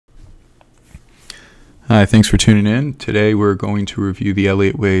Hi, thanks for tuning in. Today we're going to review the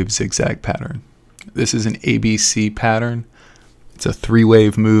Elliottwave Zig Zag pattern. This is an ABC pattern. It's a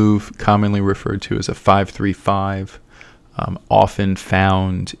three-wave move, commonly referred to as a 5-3-5, often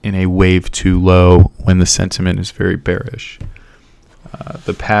found in a wave too low when the sentiment is very bearish.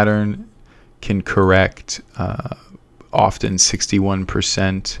 The pattern can correct often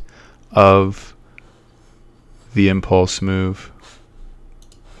 61% of the impulse move.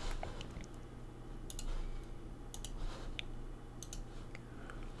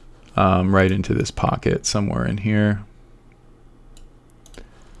 Right into this pocket somewhere in here.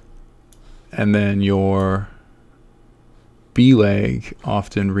 And then your B leg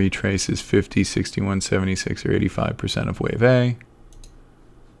often retraces 50, 61, 76, or 85% of wave A.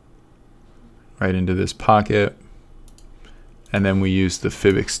 Right into this pocket. And then we use the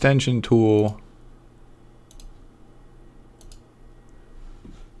fib extension tool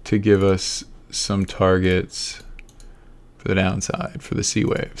to give us some targets for the downside for the C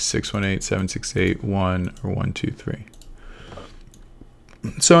wave, 618, 768, 1, or 1, 2, 3.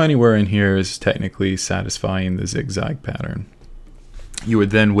 So anywhere in here is technically satisfying the zigzag pattern. You would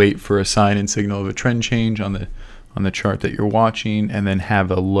then wait for a sign and signal of a trend change on the chart that you're watching, and then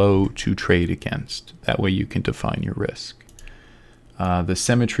have a low to trade against. That way you can define your risk. The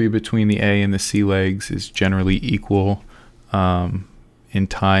symmetry between the A and the C legs is generally equal in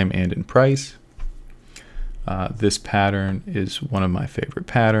time and in price. This pattern is one of my favorite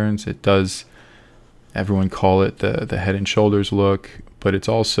patterns. It does, everyone call it the head and shoulders look, but it's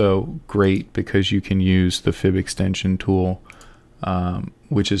also great because you can use the fib extension tool,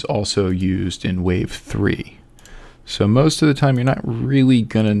 which is also used in wave 3. So most of the time you're not really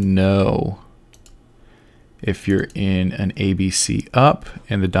gonna know if you're in an ABC up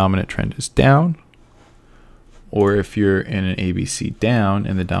and the dominant trend is down, or if you're in an ABC down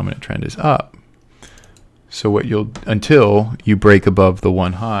and the dominant trend is up. So what until you break above the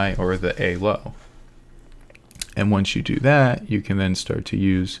 1 high or the A low. And once you do that, you can then start to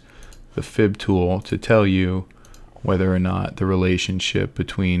use the fib tool to tell you whether or not the relationship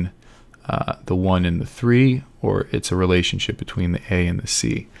between the 1 and the 3, or it's a relationship between the A and the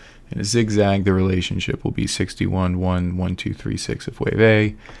C. In a zigzag, the relationship will be 61, 1, 1, 2, 3, 6 of wave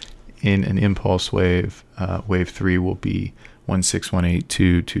A. In an impulse wave, wave 3 will be 1, 6, 1, 8,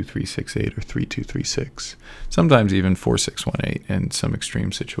 2, 2, 3, 6, 8, or 3, 2, 3, 6. Sometimes even 4, 6, 1, 8 in some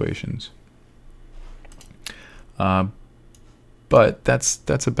extreme situations. But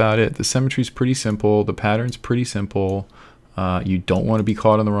that's about it. The symmetry is pretty simple. The pattern's pretty simple. You don't want to be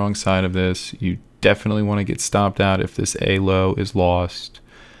caught on the wrong side of this. You definitely want to get stopped out if this A low is lost.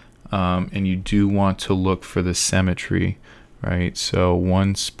 And you do want to look for the symmetry, right? So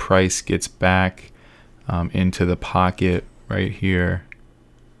once price gets back into the pocket right here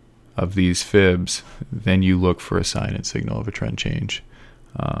of these fibs, then you look for a sign and signal of a trend change.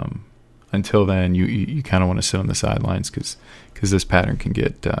 Until then, you kind of want to sit on the sidelines because this pattern can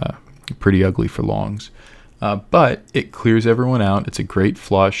get pretty ugly for longs. But it clears everyone out. It's a great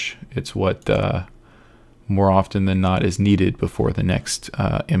flush. It's what more often than not is needed before the next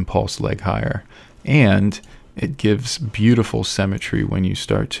impulse leg higher. And it gives beautiful symmetry when you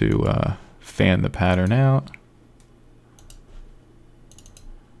start to fan the pattern out.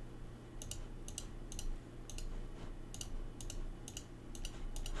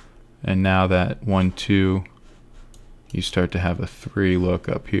 And now that 1, 2, you start to have a 3 look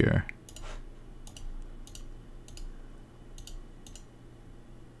up here.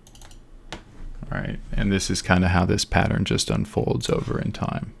 All right, and this is kind of how this pattern just unfolds over in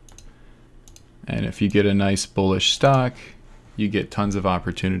time. And if you get a nice bullish stock, you get tons of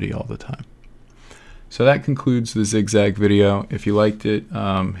opportunity all the time. So that concludes the zigzag video. If you liked it,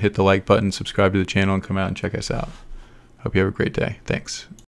 hit the like button, subscribe to the channel, and come out and check us out. Hope you have a great day. Thanks.